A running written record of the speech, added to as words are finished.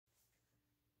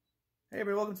Hey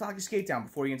everybody, welcome to Hockey Skate Down.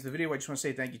 Before we get into the video, I just want to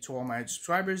say thank you to all my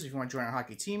subscribers. If you want to join our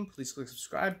hockey team, please click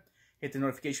subscribe. Hit the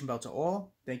notification bell to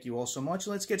all. Thank you all so much.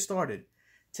 Let's get started.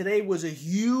 Today was a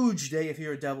huge day if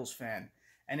you're a Devils fan.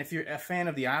 And if you're a fan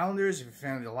of the Islanders, if you're a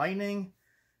fan of the Lightning,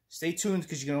 stay tuned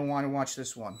because you're going to want to watch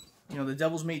this one. You know, the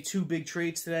Devils made two big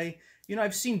trades today. You know,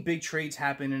 I've seen big trades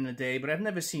happen in a day, but I've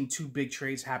never seen two big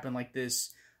trades happen like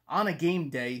this on a game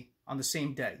day on the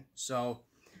same day. So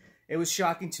it was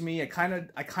shocking to me. I kind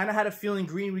of had a feeling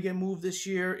Green would get moved this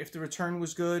year if the return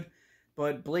was good.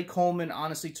 But Blake Coleman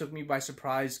honestly took me by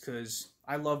surprise because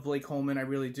I love Blake Coleman. I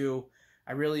really do.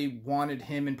 I really wanted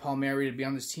him and Palmieri to be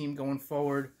on this team going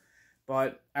forward.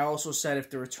 But I also said if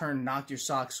the return knocked your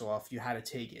socks off, you had to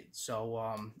take it. So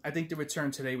I think the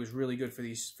return today was really good for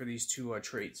these two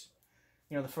trades.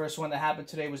 You know, the first one that happened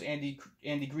today was Andy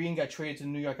Green got traded to the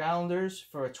New York Islanders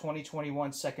for a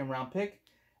 2021 second-round pick.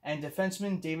 And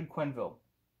defenseman David Quenneville.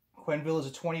 Quenneville is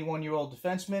a 21-year-old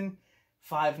defenseman,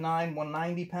 5'9",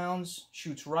 190 pounds,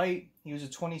 shoots right. He was a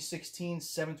 2016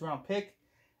 7th-round pick,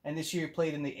 and this year he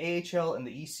played in the AHL and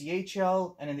the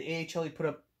ECHL. And in the AHL, he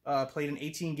played in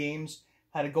 18 games,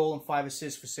 had a goal and 5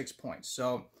 assists for 6 points.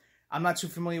 So I'm not too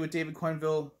familiar with David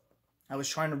Quenneville. I was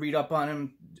trying to read up on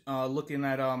him, looking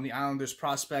at the Islanders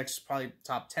prospects, probably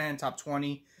top 10, top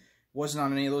 20. Wasn't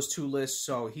on any of those two lists,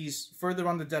 so he's further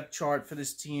on the depth chart for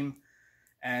this team.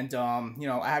 And, you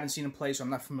know, I haven't seen him play, so I'm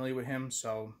not familiar with him.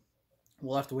 So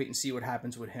we'll have to wait and see what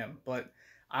happens with him. But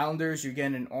Islanders, you're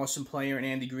getting an awesome player in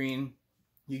Andy Green.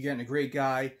 You're getting a great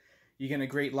guy. You're getting a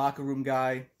great locker room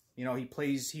guy. You know,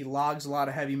 he logs a lot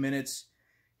of heavy minutes.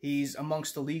 He's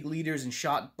amongst the league leaders in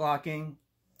shot blocking.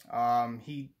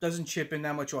 He doesn't chip in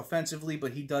that much offensively,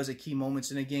 but he does at key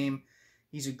moments in a game.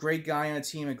 He's a great guy on a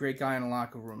team, a great guy in the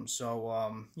locker room.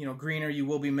 So, you know, Greener, you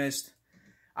will be missed.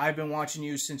 I've been watching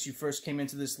you since you first came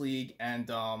into this league, and,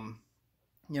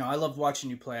 you know, I loved watching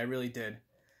you play. I really did.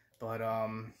 But,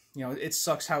 you know, it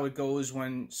sucks how it goes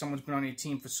when someone's been on your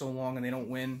team for so long and they don't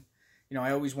win. You know,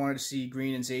 I always wanted to see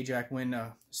Green and Zajac win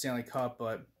a Stanley Cup,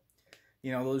 but,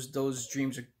 you know, those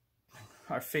dreams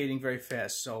are fading very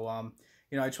fast. So,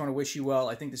 you know, I just want to wish you well.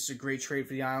 I think this is a great trade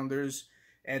for the Islanders.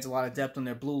 Adds a lot of depth on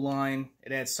their blue line.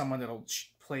 It adds someone that'll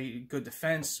play good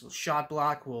defense, will shot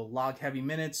block, will log heavy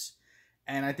minutes.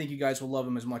 And I think you guys will love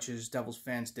him as much as Devils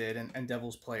fans did and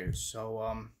Devils players.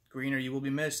 So, Greener, you will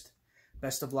be missed.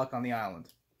 Best of luck on the island.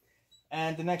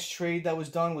 And the next trade that was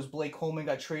done was Blake Coleman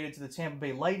got traded to the Tampa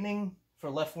Bay Lightning for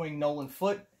left wing Nolan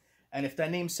Foote. And if that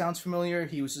name sounds familiar,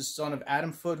 he was the son of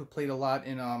Adam Foote, who played a lot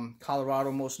in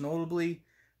Colorado most notably.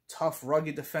 Tough,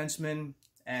 rugged defenseman.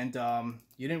 And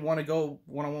you didn't want to go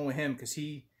one-on-one with him because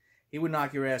he would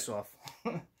knock your ass off.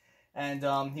 And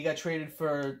he got traded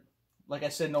for, like I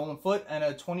said, Nolan Foote and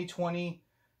a 2020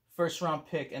 first-round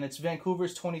pick. And it's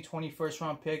Vancouver's 2020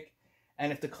 first-round pick.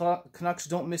 And if the Canucks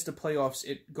don't miss the playoffs,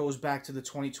 it goes back to the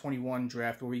 2021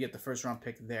 draft where we get the first-round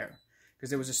pick there.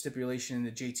 Because there was a stipulation in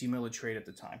the JT Miller trade at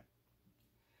the time.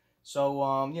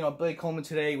 So, you know, Blake Coleman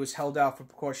today was held out for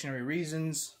precautionary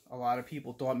reasons. A lot of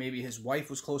people thought maybe his wife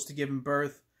was close to giving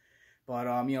birth. But,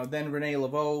 you know, then Rene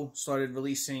Laveau started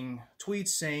releasing tweets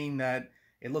saying that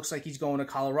it looks like he's going to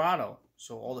Colorado.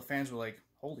 So all the fans were like,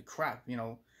 holy crap. You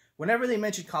know, whenever they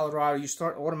mention Colorado, you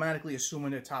start automatically assuming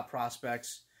they're top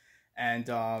prospects. And,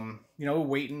 you know,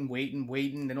 waiting.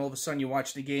 Then all of a sudden you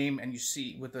watch the game and you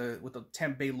see with the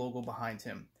Tampa Bay logo behind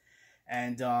him.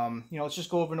 And, you know, let's just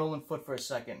go over Nolan Foote for a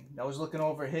second. I was looking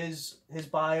over his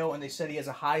bio, and they said he has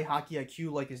a high hockey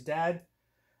IQ like his dad.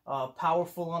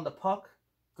 Powerful on the puck.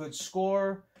 Good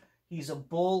scorer. He's a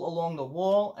bull along the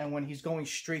wall, and when he's going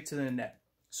straight to the net.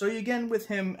 So, again, with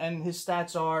him, and his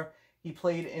stats are, he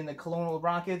played in the Colonial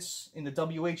Rockets in the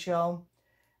WHL.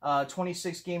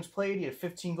 26 games played. He had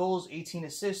 15 goals, 18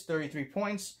 assists, 33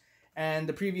 points. And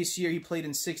the previous year, he played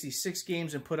in 66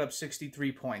 games and put up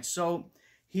 63 points. So,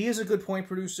 he is a good point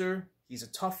producer. He's a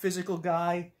tough physical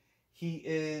guy. He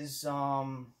is,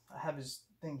 I have his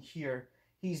thing here.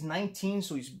 He's 19,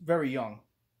 so he's very young.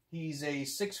 He's a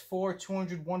 6'4",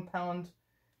 201-pound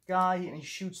guy, and he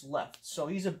shoots left. So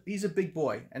he's a big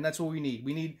boy, and that's what we need.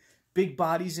 We need big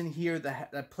bodies in here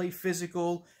that play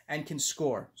physical and can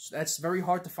score. So that's very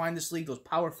hard to find this league, those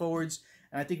power forwards.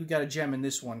 And I think we got a gem in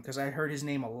this one because I heard his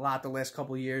name a lot the last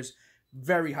couple of years.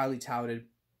 Very highly touted.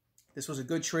 This was a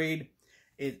good trade.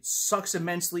 It sucks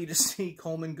immensely to see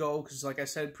Coleman go because, like I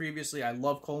said previously, I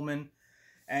love Coleman.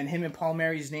 And him and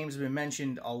Palmieri's names have been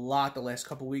mentioned a lot the last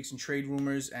couple of weeks in trade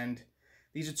rumors. And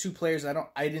these are two players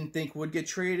I didn't think would get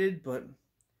traded. But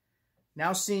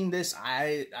now seeing this,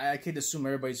 I could assume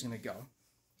everybody's going to go.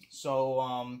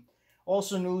 So,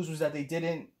 also news was that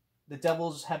the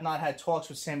Devils have not had talks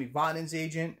with Sammy Vatanen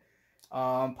agent.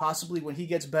 Possibly when he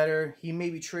gets better, he may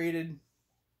be traded.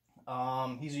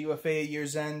 He's a UFA at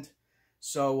year's end.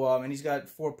 So, and he's got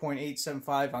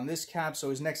 4.875 on this cap,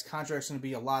 so his next contract's going to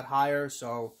be a lot higher.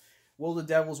 So, will the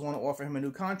Devils want to offer him a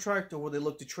new contract, or will they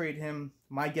look to trade him?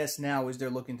 My guess now is they're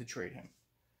looking to trade him.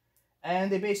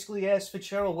 And they basically asked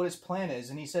Fitzgerald what his plan is,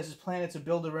 and he says his plan is to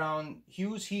build around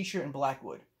Hughes, Hischier, and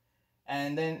Blackwood.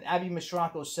 And then Abby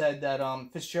Mistrako said that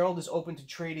Fitzgerald is open to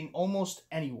trading almost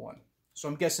anyone. So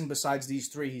I'm guessing besides these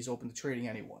three, he's open to trading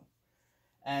anyone.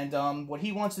 And what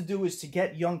he wants to do is to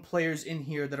get young players in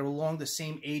here that are along the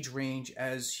same age range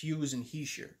as Hughes and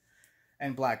Hischier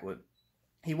and Blackwood.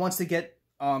 He wants to get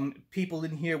people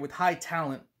in here with high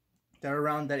talent that are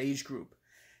around that age group.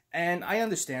 And I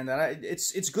understand that.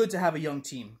 It's good to have a young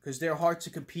team because they're hard to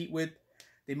compete with.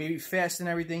 They may be fast and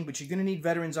everything, but you're going to need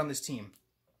veterans on this team.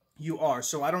 You are.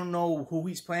 So I don't know who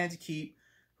he's planning to keep,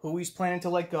 who he's planning to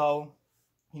let go.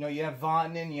 You know, you have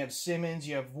Vatanen, you have Simmons,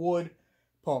 you have Wood,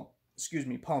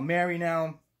 Palmieri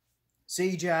now,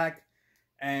 Zajac,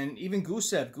 and even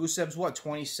Gusev. Gusev's what,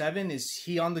 27? Is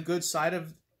he on the good side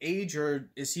of age, or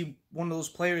is he one of those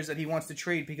players that he wants to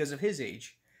trade because of his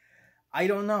age? I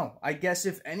don't know. I guess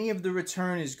if any of the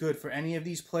return is good for any of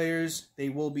these players, they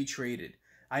will be traded.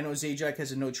 I know Zajac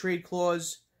has a no-trade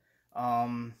clause.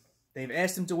 They've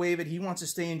asked him to waive it. He wants to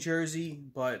stay in Jersey,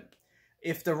 but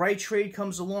if the right trade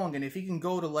comes along, and if he can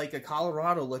go to like a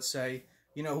Colorado, let's say,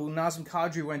 you know, who Nazem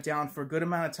Kadri went down for a good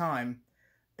amount of time,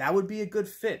 that would be a good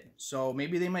fit. So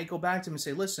maybe they might go back to him and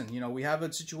say, listen, you know, we have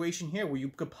a situation here where you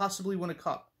could possibly win a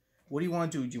cup. What do you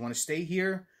want to do? Do you want to stay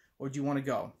here or do you want to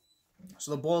go?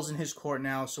 So the ball's in his court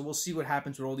now. So we'll see what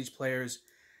happens with all these players.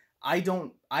 I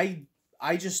don't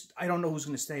know who's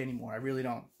going to stay anymore. I really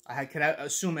don't. I could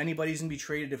assume anybody's going to be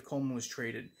traded if Coleman was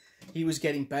traded. He was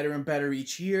getting better and better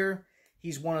each year.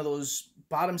 He's one of those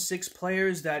bottom six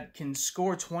players that can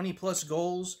score 20-plus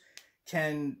goals,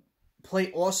 can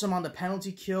play awesome on the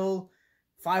penalty kill,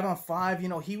 5-on-5. You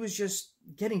know, he was just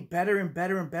getting better and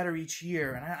better and better each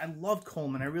year. And I loved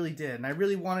Coleman. I really did. And I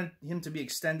really wanted him to be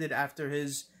extended after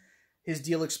his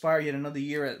deal expired. He had another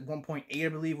year at 1.8, I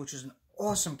believe, which is an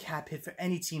awesome cap hit for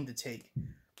any team to take.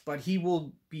 But he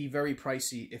will be very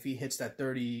pricey if he hits that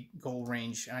 30-goal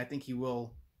range. And I think he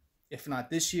will. If not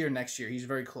this year, next year. He's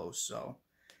very close. So,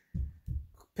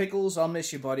 Pickles, I'll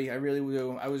miss you, buddy. I really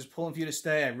will. I was pulling for you to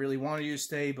stay. I really wanted you to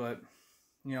stay. But,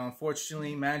 you know,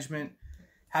 unfortunately, management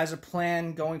has a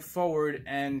plan going forward.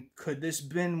 And could this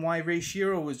been why Ray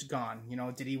Shero was gone? You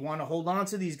know, did he want to hold on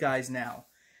to these guys now?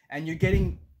 And you're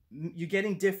getting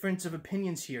difference of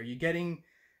opinions here. You're getting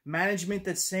management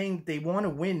that's saying they want to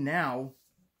win now.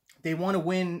 They want to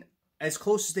win as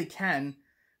close as they can.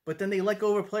 But then they let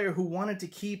go of a player who wanted to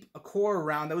keep a core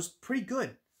around that was pretty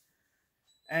good.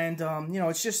 And, you know,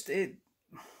 it's just,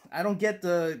 I don't get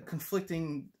the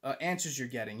conflicting answers you're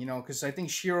getting, you know, because I think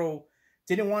Shero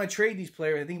didn't want to trade these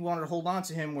players. I think he wanted to hold on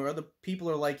to him, where other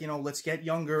people are like, you know, let's get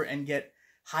younger and get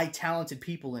high talented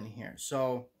people in here.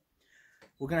 So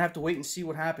we're going to have to wait and see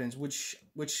what happens, which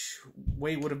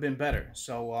way would have been better.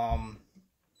 So,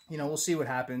 you know, we'll see what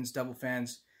happens, Devil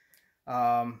fans.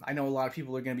 I know a lot of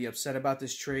people are going to be upset about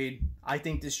this trade. I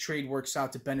think this trade works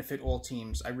out to benefit all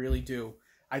teams. I really do.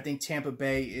 I think Tampa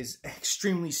Bay is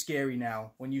extremely scary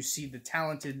now when you see the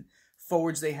talented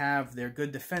forwards they have. They're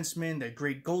good defensemen. They're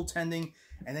great goaltending.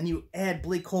 And then you add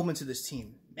Blake Coleman to this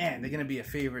team. Man, they're going to be a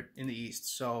favorite in the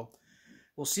East. So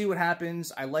we'll see what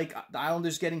happens. I like the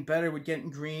Islanders getting better with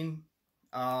getting Green.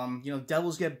 You know,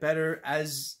 Devils get better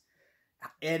as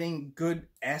adding good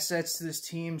assets to this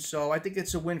team. So I think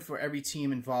it's a win for every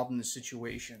team involved in this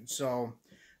situation. So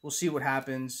we'll see what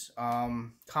happens.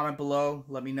 Comment below.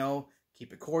 Let me know.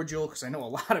 Keep it cordial, because I know a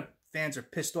lot of fans are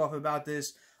pissed off about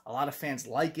this. A lot of fans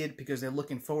like it because they're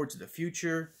looking forward to the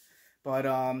future. But,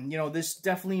 you know, this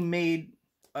definitely made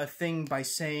a thing by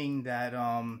saying that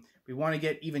we want to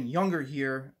get even younger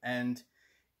here. And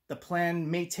the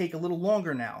plan may take a little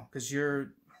longer now because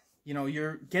you're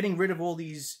getting rid of all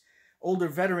these older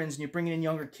veterans and you're bringing in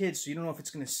younger kids, so you don't know if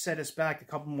it's going to set us back a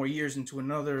couple more years into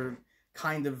another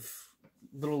kind of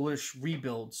little-ish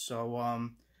rebuild. So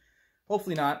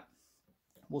hopefully not.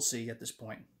 We'll see at this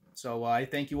point. So I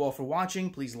thank you all for watching.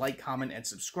 Please like, comment, and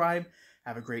subscribe.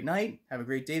 Have a great night. Have a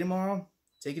great day tomorrow.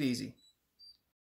 Take it easy.